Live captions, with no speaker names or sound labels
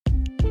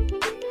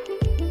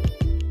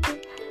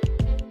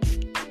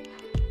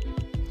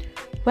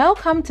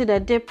Welcome to the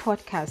DIP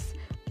podcast,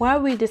 where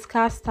we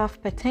discuss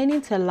stuff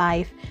pertaining to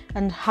life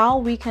and how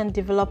we can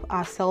develop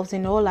ourselves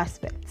in all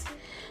aspects.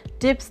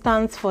 DIP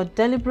stands for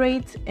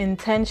deliberate,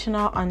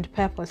 intentional, and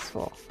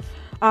purposeful.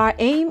 Our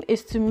aim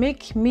is to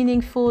make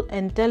meaningful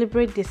and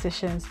deliberate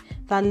decisions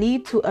that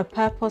lead to a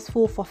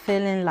purposeful,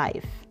 fulfilling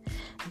life.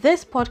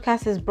 This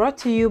podcast is brought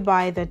to you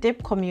by the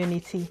DIP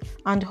community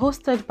and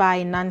hosted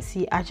by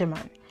Nancy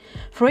Ajaman.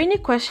 For any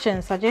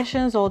questions,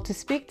 suggestions, or to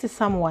speak to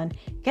someone,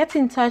 get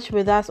in touch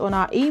with us on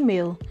our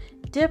email,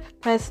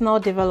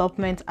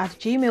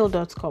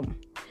 dippersonaldevelopment@gmail.com.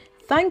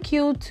 Thank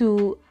you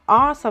to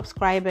our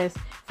subscribers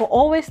for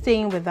always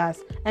staying with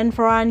us, and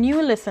for our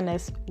new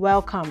listeners,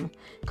 welcome.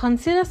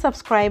 Consider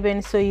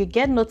subscribing so you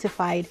get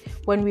notified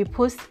when we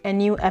post a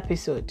new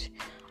episode.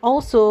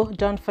 Also,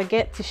 don't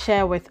forget to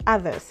share with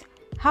others.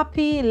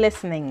 Happy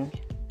listening.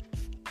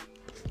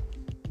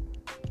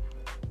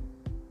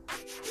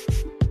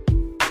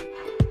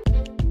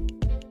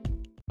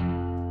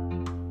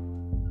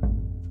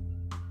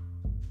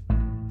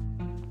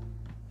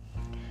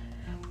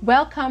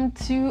 Welcome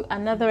to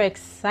another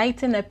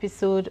exciting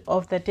episode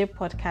of the DIP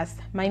podcast.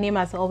 My name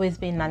has always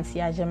been Nancy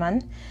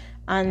Ajaman,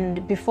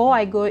 and before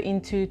I go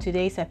into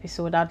today's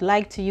episode, I'd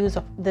like to use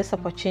this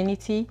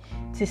opportunity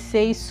to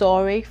say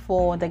sorry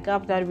for the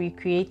gap that we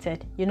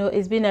created.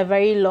 It's been a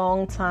very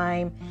long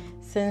time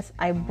since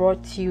I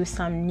brought you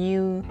some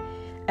new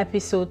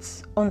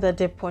episodes on the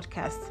DIP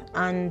podcast,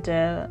 and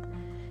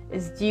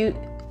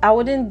I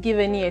wouldn't give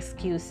any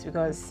excuse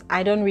because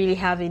I don't really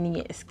have any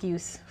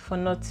excuse for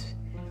not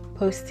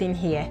posting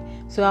here.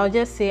 So I'll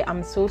just say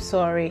I'm so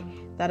sorry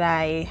that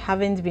I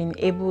haven't been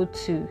able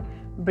to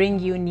bring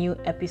you new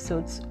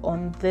episodes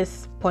on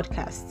this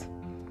podcast.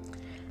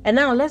 And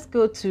now let's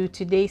go to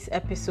today's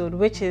episode,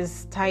 which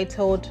is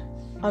titled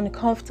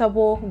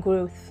Uncomfortable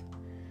Growth.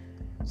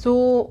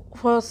 So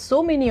for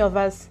so many of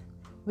us,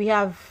 we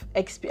have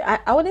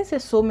I wouldn't say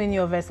so many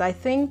of us, I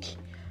think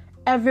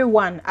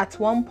everyone at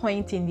one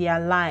point in their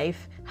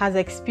life has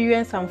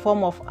experienced some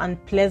form of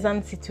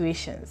unpleasant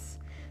situations.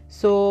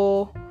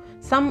 So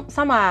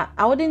some are,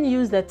 I wouldn't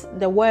use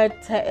the word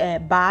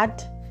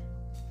bad.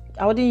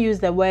 I wouldn't use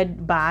the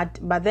word bad,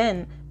 but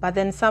then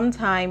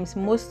sometimes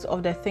most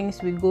of the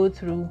things we go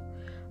through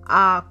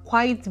are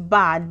quite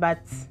bad,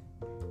 but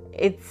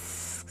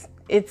it's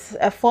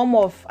a form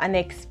of an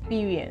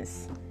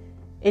experience.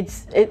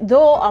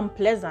 Though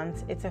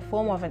unpleasant, it's a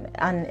form of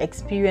an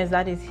experience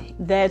that is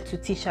there to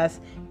teach us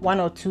one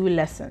or two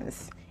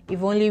lessons,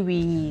 if only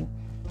we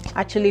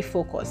actually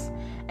focus.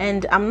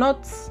 And I'm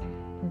not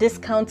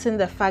discounting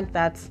the fact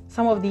that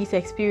some of these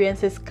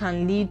experiences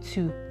can lead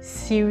to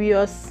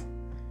serious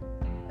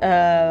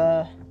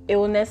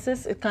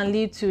illnesses. It can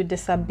lead to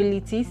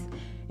disabilities.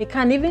 It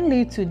can even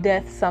lead to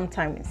death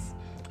sometimes.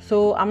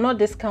 So I'm not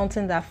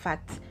discounting that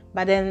fact.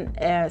 But then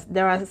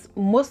there are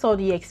most of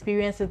the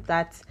experiences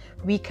that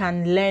we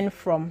can learn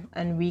from,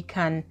 and we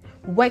can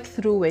work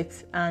through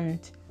it, and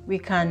we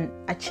can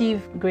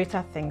achieve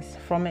greater things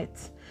from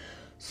it.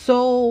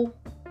 So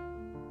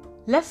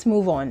let's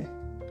move on.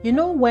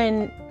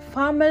 When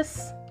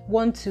farmers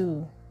want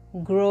to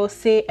grow,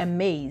 say, a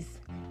maize,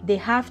 they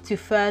have to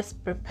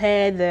first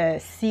prepare the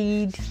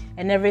seed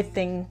and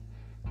everything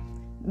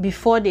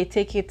before they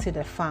take it to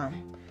the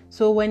farm.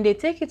 So when they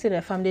take it to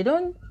the farm,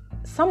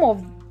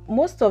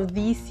 most of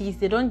these seeds,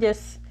 they don't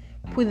just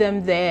put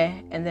them there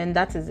and then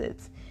that is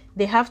it.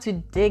 They have to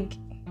dig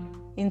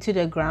into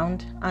the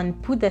ground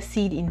and put the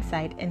seed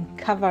inside and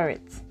cover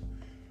it.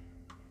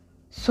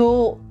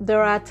 So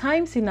there are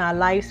times in our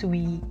lives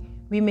we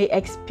may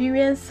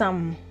experience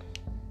some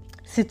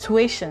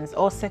situations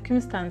or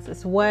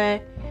circumstances where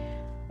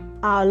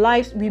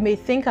we may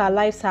think our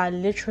lives are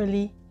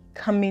literally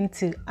coming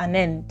to an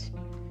end.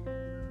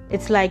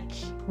 It's like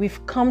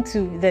we've come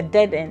to the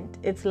dead end.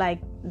 It's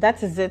like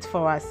that is it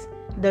for us.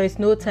 There is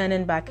no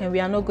turning back, and we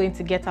are not going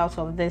to get out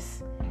of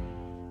this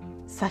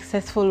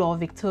successful or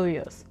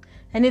victorious.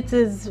 And it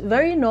is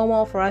very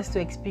normal for us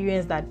to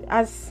experience that,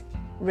 as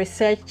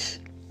research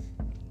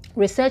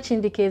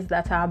indicates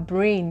that our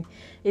brain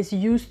is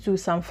used to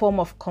some form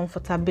of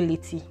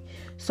comfortability.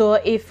 So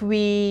if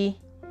we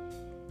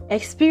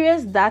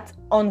experience that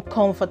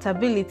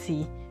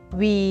uncomfortability,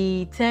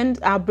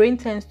 our brain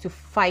tends to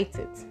fight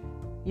it.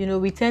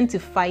 We tend to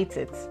fight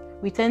it.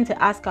 We tend to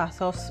ask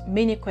ourselves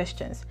many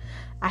questions.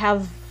 I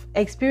have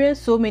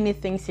experienced so many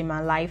things in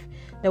my life.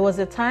 There was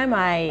a time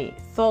I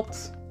thought,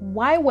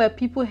 why were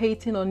people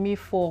hating on me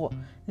for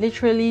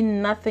literally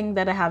nothing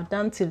that I have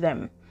done to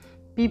them?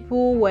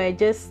 People were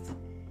just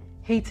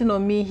hating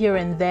on me here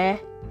and there,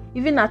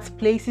 even at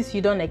places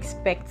you don't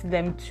expect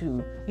them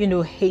to,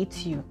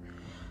 hate you.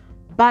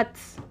 But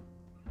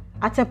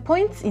at a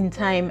point in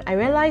time, I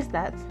realized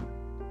that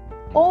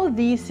all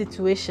these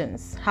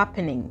situations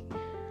happening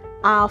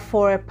are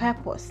for a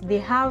purpose. They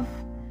have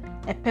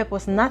a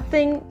purpose. No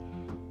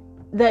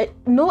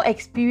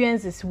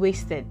experience is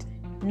wasted.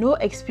 No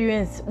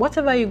experience,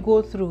 whatever you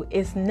go through,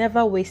 is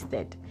never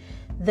wasted.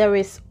 There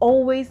is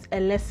always a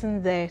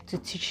lesson there to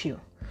teach you.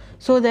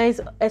 So there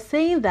is a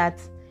saying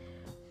that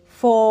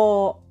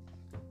for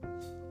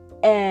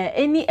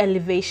any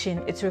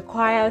elevation, it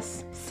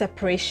requires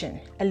separation.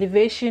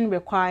 Elevation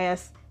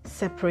requires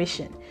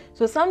separation.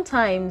 So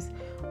sometimes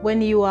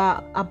when you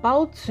are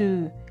about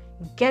to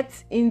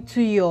get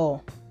into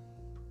your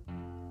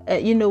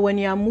when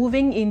you are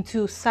moving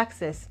into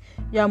success,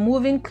 you are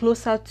moving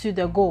closer to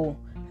the goal.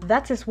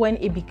 That is when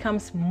it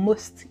becomes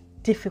most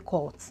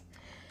difficult.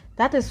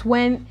 That is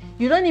when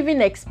you don't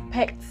even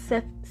expect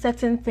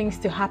certain things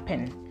to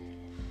happen.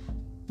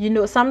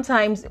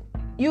 Sometimes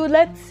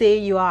let's say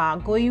you are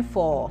going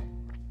for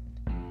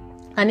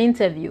an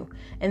interview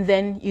and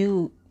then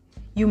you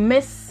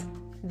miss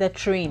the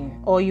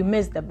train or you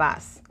miss the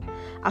bus.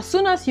 As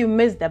soon as you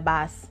miss the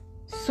bus,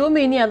 so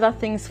many other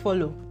things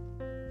follow.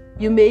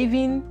 You may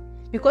even,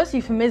 because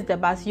if you miss the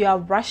bus, you are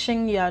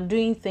rushing, you are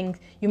doing things,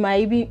 you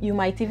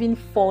might even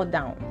fall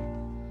down.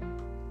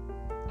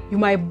 You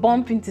might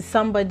bump into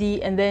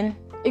somebody, and then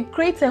it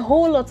creates a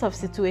whole lot of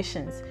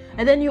situations.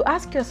 And then you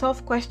ask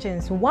yourself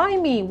questions. Why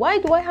me? Why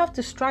do I have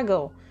to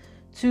struggle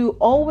to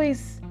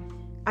always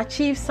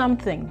achieve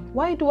something?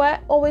 Why do I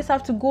always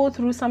have to go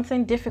through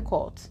something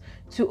difficult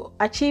to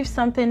achieve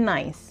something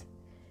nice?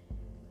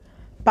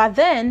 But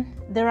then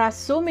there are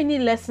so many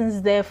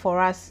lessons there for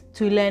us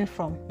to learn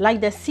from,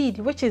 like the seed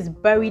which is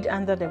buried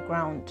under the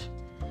ground.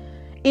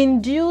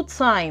 In due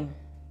time,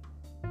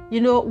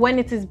 when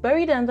it is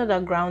buried under the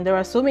ground, there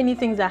are so many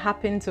things that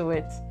happen to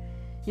it.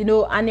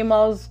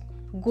 Animals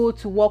go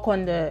to walk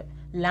on the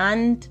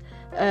land,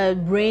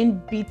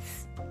 rain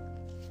beats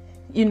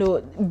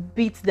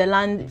the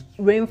land,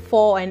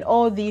 rainfall and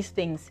all these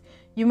things.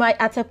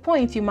 At a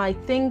point you might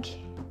think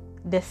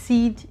the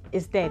seed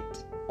is dead,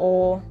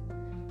 or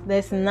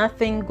there's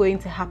nothing going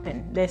to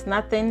happen. There's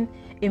nothing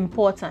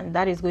important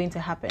that is going to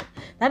happen.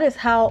 That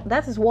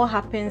is what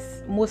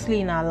happens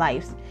mostly in our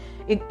lives.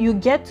 You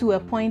get to a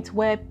point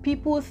where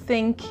people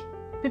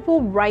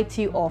write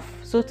you off,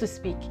 so to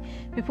speak.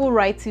 People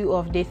write you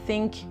off. They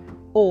think,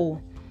 oh,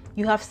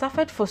 you have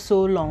suffered for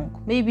so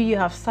long. Maybe you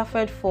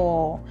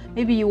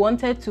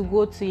wanted to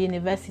go to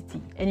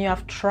university and you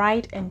have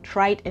tried and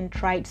tried and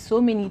tried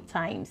so many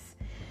times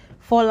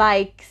for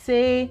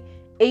say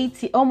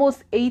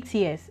almost 8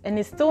 years, and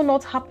it's still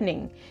not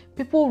happening.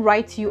 People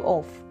write you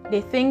off.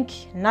 They think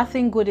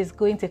nothing good is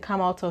going to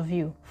come out of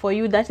you. For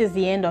you, that is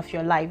the end of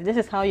your life. This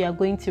is how you are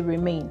going to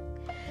remain.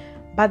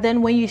 But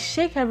then when you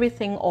shake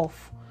everything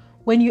off,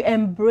 when you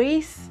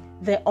embrace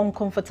the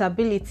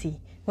uncomfortability,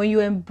 when you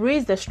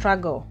embrace the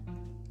struggle,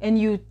 and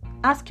you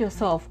ask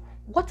yourself,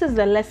 what is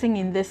the lesson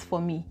in this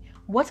for me?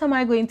 What am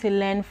I going to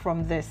learn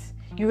from this?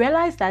 You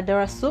realize that there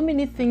are so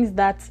many things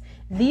that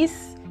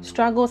these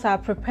struggles are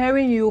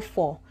preparing you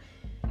for.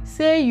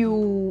 Say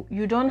you're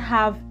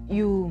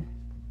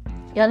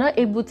not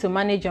able to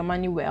manage your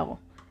money well,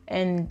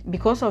 and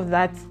because of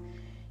that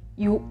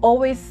you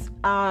always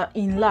are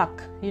in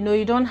luck.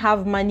 You don't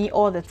have money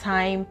all the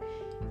time.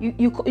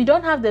 You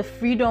don't have the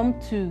freedom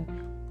to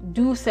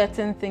do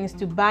certain things,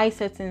 to buy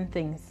certain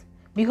things.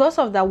 Because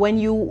of that, when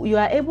you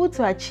are able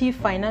to achieve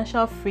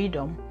financial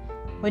freedom,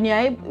 when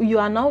you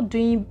are now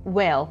doing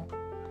well,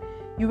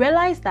 you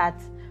realize that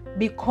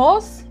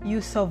because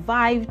you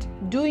survived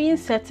doing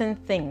certain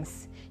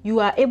things, you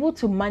are able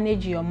to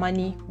manage your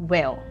money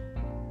well.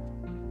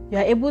 You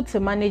are able to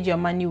manage your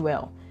money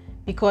well,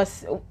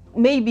 because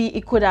maybe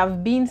it could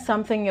have been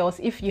something else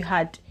if you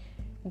had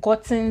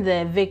gotten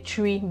the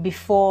victory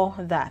before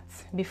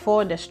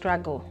the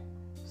struggle.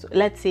 So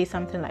let's say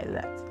something like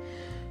that.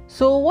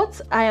 So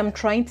what I am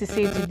trying to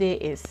say today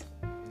is,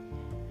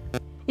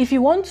 if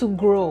you want to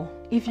grow,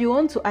 if you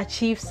want to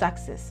achieve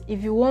success,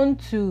 if you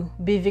want to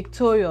be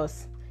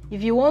victorious,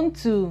 if you want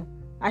to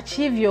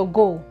achieve your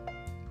goal,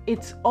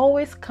 it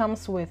always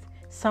comes with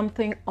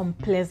something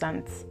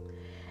unpleasant.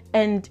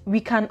 And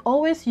we can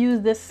always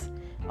use these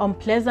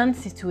unpleasant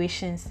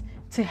situations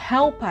to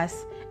help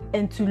us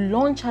and to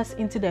launch us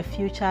into the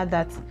future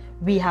that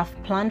we have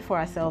planned for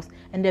ourselves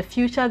and the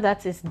future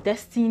that is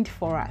destined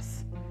for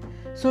us.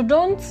 So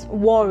don't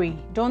worry,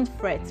 don't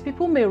fret.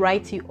 People may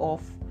write you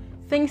off.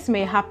 Things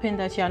may happen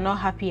that you are not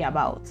happy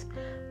about.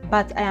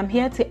 But I am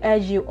here to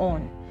urge you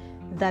on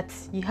that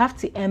you have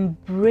to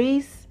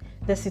embrace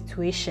the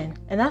situation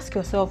and ask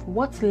yourself,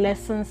 what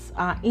lessons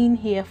are in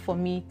here for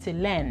me to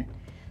learn,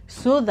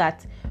 so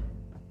that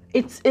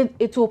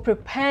it will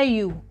prepare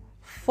you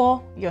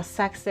for your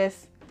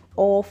success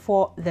or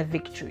for the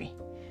victory.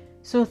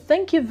 So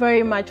thank you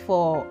very much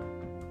for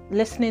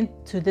listening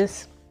to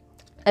this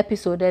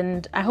episode,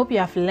 and I hope you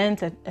have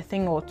learned a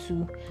thing or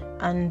two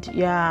and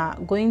you are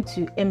going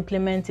to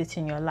implement it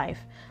in your life.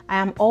 I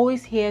am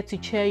always here to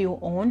cheer you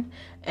on,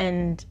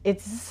 and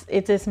it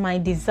is my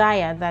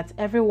desire that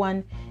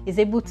everyone is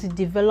able to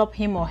develop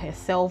him or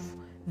herself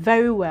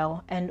very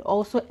well and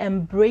also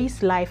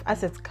embrace life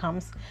as it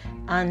comes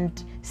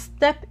and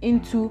step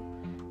into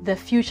the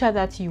future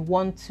that you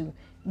want to.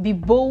 Be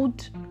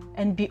bold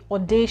and be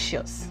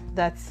audacious,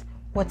 that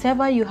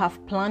whatever you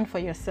have planned for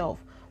yourself,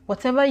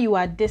 whatever you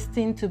are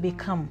destined to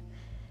become,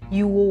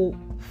 you will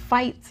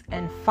fight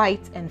and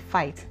fight and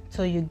fight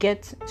till you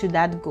get to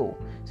that goal.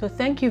 So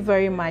thank you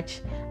very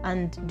much,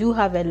 and do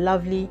have a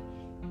lovely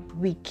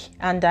week,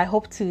 and I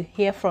hope to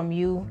hear from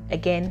you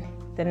again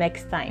the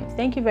next time.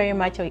 Thank you very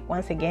much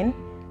once again,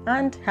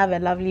 and have a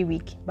lovely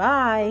week.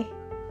 Bye.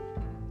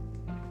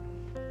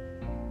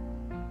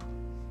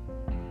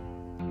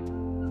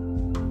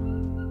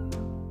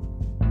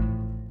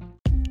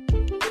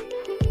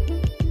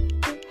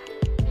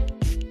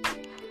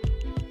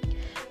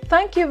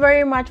 Thank you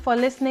very much for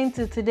listening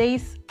to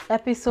today's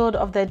episode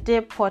of the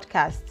Dip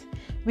podcast.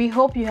 We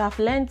hope you have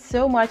learned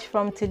so much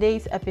from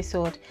today's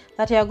episode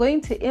that you are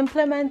going to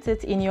implement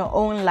it in your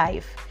own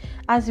life.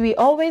 As we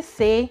always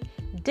say,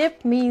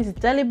 Dip means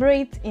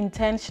deliberate,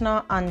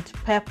 intentional, and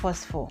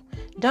purposeful.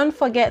 Don't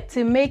forget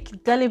to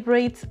make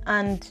deliberate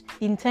and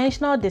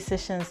intentional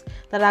decisions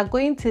that are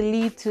going to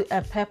lead to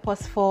a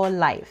purposeful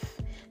life.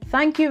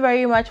 Thank you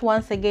very much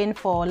once again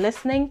for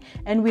listening,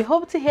 and we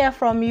hope to hear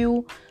from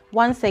you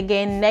once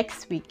again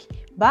next week.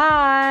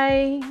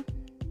 Bye.